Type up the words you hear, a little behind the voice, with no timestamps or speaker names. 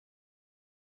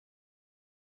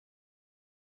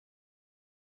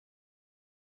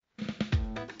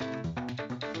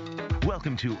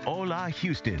Welcome to Hola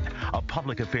Houston, a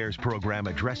public affairs program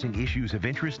addressing issues of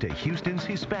interest to Houston's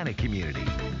Hispanic community.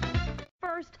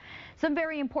 First, some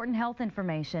very important health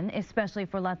information, especially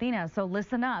for Latinas, so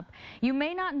listen up. You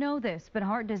may not know this, but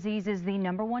heart disease is the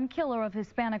 #1 killer of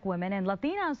Hispanic women, and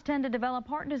Latinas tend to develop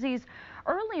heart disease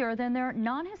earlier than their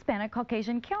non-Hispanic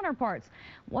Caucasian counterparts.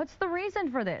 What's the reason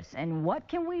for this, and what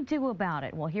can we do about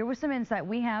it? Well, here with some insight,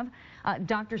 we have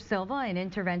Dr. Silva, an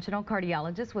interventional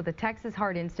cardiologist with the Texas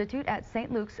Heart Institute at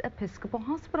St. Luke's Episcopal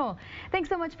Hospital. Thanks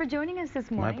so much for joining us this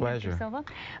morning, My pleasure. Dr. Silva.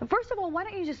 First of all, why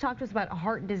don't you just talk to us about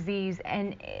heart disease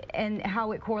and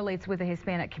how it correlates with the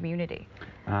Hispanic community?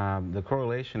 The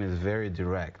correlation is very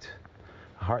direct.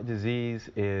 Heart disease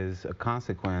is a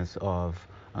consequence of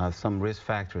some risk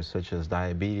factors such as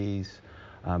diabetes,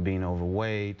 being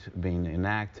overweight, being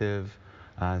inactive,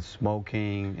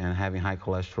 smoking, and having high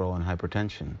cholesterol and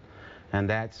hypertension. And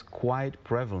that's quite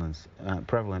prevalent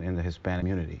in the Hispanic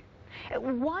community.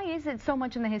 Why is it so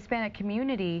much in the Hispanic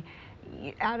community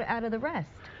out of the rest?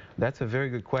 That's a very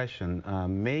good question.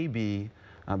 Maybe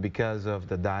because of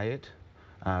the diet,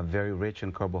 very rich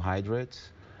in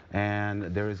carbohydrates, and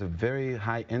there is a very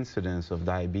high incidence of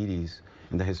diabetes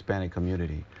in the Hispanic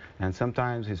community. And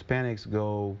sometimes Hispanics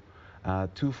go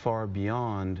too far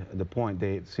beyond the point.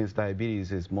 Since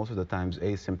diabetes is most of the times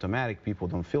asymptomatic, people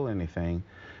don't feel anything,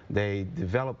 they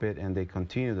develop it and they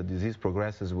continue, the disease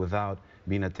progresses without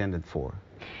being attended for.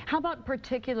 How about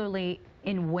particularly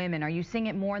in women? Are you seeing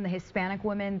it more in the Hispanic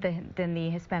women than the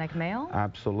Hispanic male?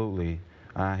 Absolutely.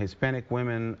 Hispanic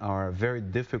women are a very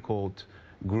difficult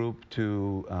group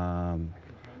to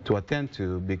attend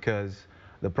to, because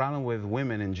the problem with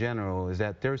women in general is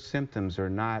that their symptoms are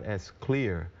not as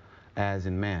clear as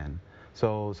in men.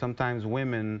 So sometimes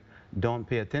women don't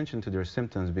pay attention to their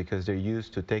symptoms because they're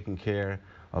used to taking care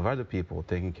of other people,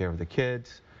 taking care of the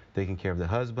kids, taking care of the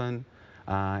husband,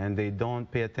 and they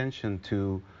don't pay attention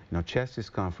to chest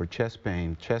discomfort, chest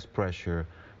pain, chest pressure,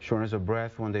 shortness of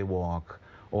breath when they walk,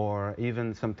 or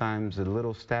even sometimes a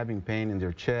little stabbing pain in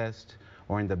their chest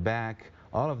or in the back.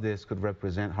 All of this could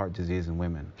represent heart disease in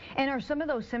women. And are some of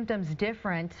those symptoms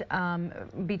different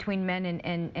between men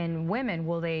and women?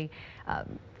 Will they,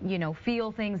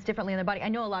 feel things differently in their body? I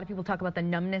know a lot of people talk about the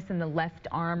numbness in the left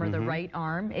arm or the right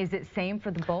arm. Is it same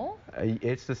for the both?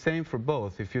 It's the same for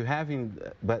both.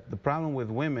 But the problem with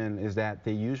women is that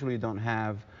they usually don't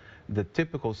have the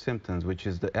typical symptoms, which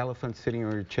is the elephant sitting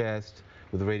on your chest,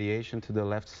 with radiation to the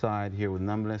left side here, with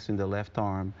numbness in the left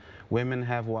arm. Women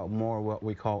have what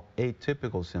we call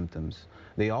atypical symptoms.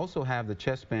 They also have the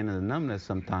chest pain and the numbness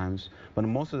sometimes, but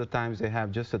most of the times they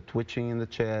have just a twitching in the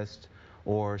chest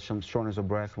or some shortness of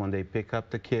breath when they pick up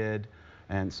the kid.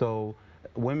 And so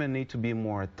women need to be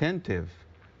more attentive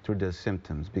to the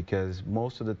symptoms, because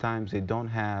most of the times they don't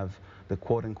have the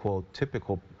quote-unquote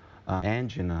typical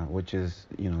angina, which is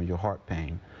your heart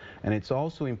pain. And it's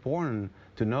also important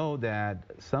to know that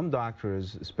some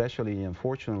doctors, especially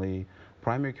unfortunately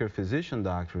primary care physician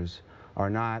doctors, are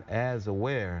not as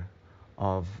aware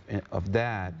of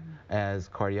that as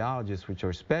cardiologists, which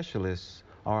are specialists,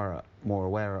 are more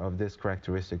aware of this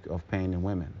characteristic of pain in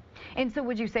women. And so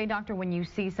would you say, doctor, when you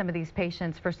see some of these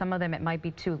patients, for some of them it might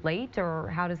be too late, or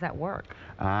how does that work?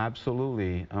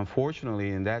 Absolutely.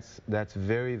 Unfortunately, and that's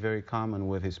very, very common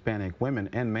with Hispanic women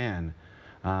and men.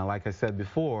 Like I said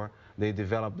before, they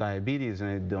develop diabetes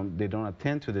and they don't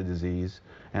attend to the disease,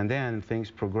 and then things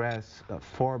progress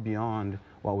far beyond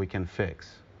what we can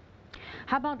fix.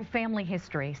 How about family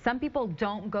history? Some people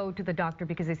don't go to the doctor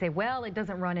because they say, well, it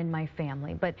doesn't run in my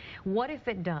family. But what if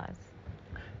it does?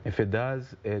 If it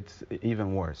does, it's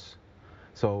even worse.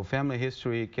 So family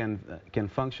history can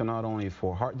function not only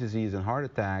for heart disease and heart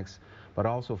attacks, but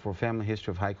also for family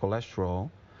history of high cholesterol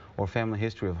or family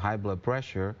history of high blood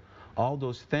pressure. All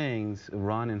those things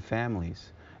run in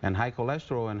families, and high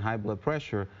cholesterol and high blood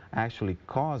pressure actually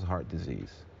cause heart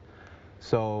disease.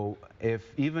 So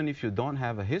even if you don't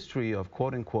have a history of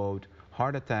quote-unquote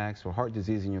heart attacks or heart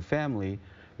disease in your family,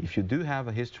 if you do have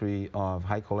a history of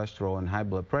high cholesterol and high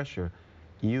blood pressure,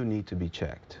 you need to be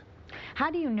checked. How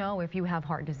do you know if you have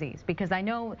heart disease? Because I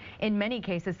know in many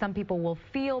cases some people will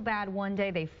feel bad one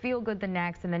day, they feel good the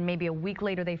next, and then maybe a week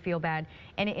later they feel bad.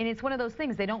 And it's one of those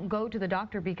things, they don't go to the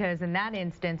doctor because in that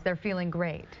instance they're feeling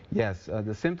great. Yes,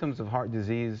 the symptoms of heart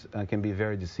disease can be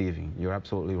very deceiving. You're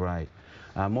absolutely right.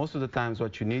 Most of the times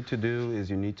what you need to do is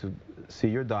you need to see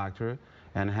your doctor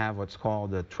and have what's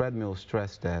called a treadmill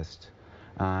stress test,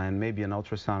 and maybe an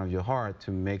ultrasound of your heart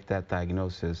to make that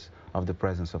diagnosis of the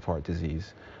presence of heart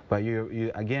disease. But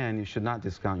again, you should not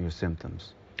discount your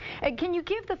symptoms. Can you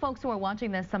give the folks who are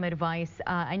watching this some advice?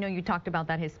 I know you talked about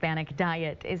that Hispanic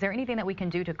diet. Is there anything that we can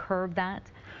do to curb that?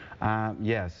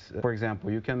 Yes. For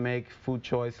example, you can make food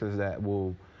choices that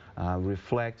will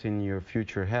reflect in your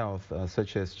future health,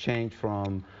 such as change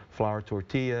from flour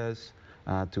tortillas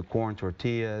to corn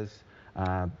tortillas,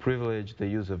 privilege the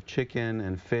use of chicken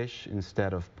and fish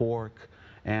instead of pork,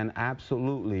 and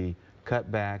absolutely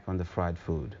cut back on the fried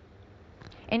food.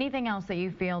 Anything else that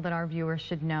you feel that our viewers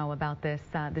should know about this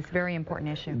very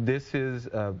important issue? This is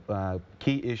a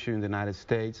key issue in the United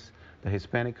States. The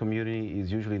Hispanic community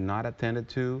is usually not attended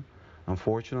to,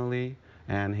 unfortunately,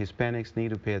 and Hispanics need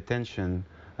to pay attention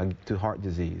to heart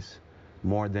disease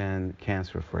more than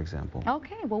cancer, for example.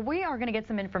 Okay, well, we are going to get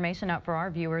some information out for our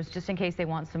viewers just in case they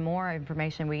want some more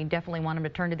information. We definitely want them to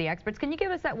turn to the experts. Can you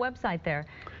give us that website there?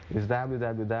 It's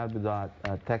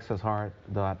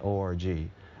www.texasheart.org,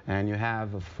 and you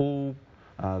have a full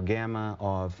gamma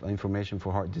of information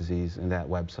for heart disease in that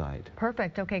website.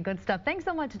 Perfect. Okay, good stuff. Thanks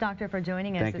so much, Doctor, for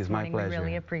joining us this morning. My pleasure. We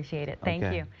really appreciate it. Thank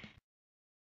you.